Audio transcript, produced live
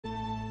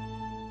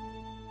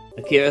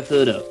Akira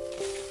Fudo.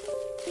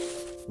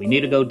 We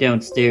need to go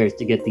downstairs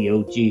to get the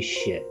OG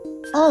shit.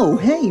 Oh,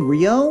 hey,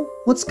 Rio.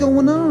 What's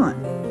going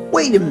on?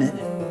 Wait a minute.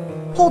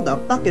 Hold the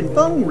fucking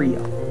phone, Rio.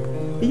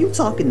 Are you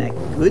talking that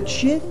good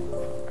shit?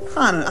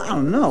 I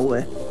don't know.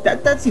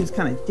 That seems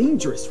kind of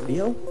dangerous,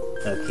 Rio.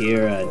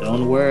 Akira,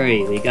 don't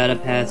worry. We gotta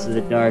pass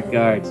the Dark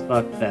Guards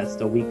fuckfest,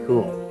 so we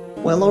cool.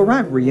 Well,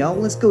 alright, Rio.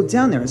 Let's go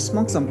down there and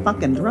smoke some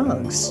fucking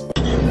drugs.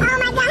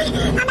 Oh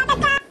my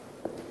god!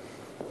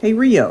 Hey,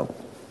 Rio.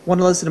 Want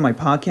to listen to my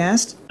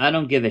podcast? I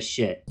don't give a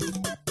shit.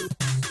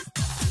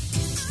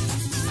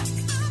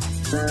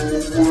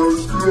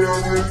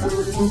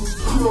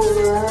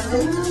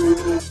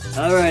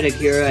 Alright,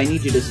 Akira, I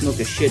need you to smoke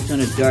a shit ton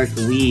of dark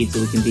weed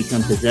so we can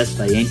become possessed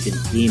by ancient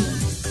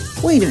demons.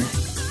 Wait a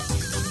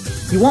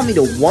minute. You want me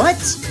to what?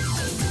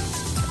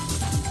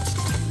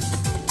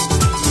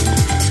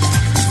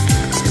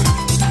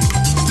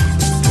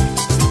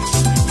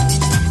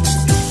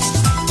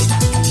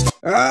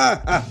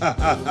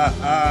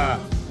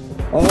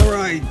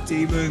 Alright,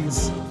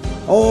 demons.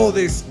 All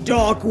this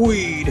dark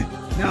weed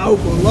now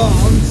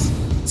belongs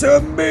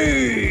to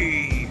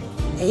me!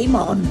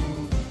 Amon.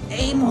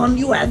 Amon,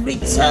 you have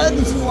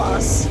returned to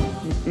us.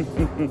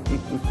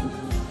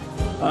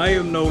 I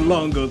am no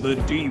longer the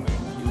demon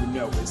you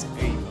know as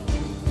Amon.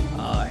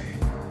 I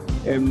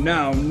am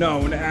now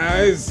known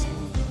as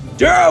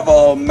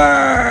Devilman!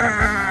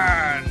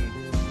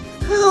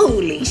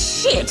 Holy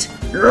shit!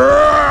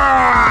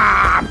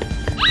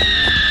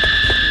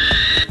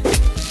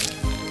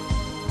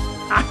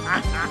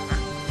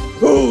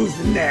 Who's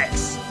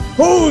next?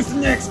 Who's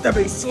next to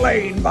be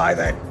slain by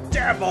the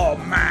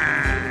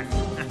Devilman?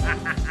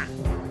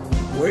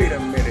 Wait a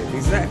minute,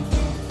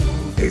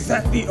 is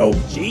that the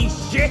OG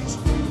shit?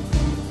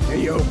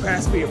 Hey yo,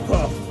 pass me a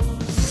puff.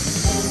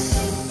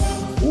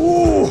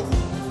 Ooh.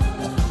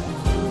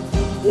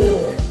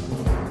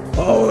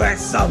 Oh,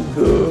 that's some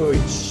good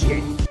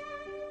shit.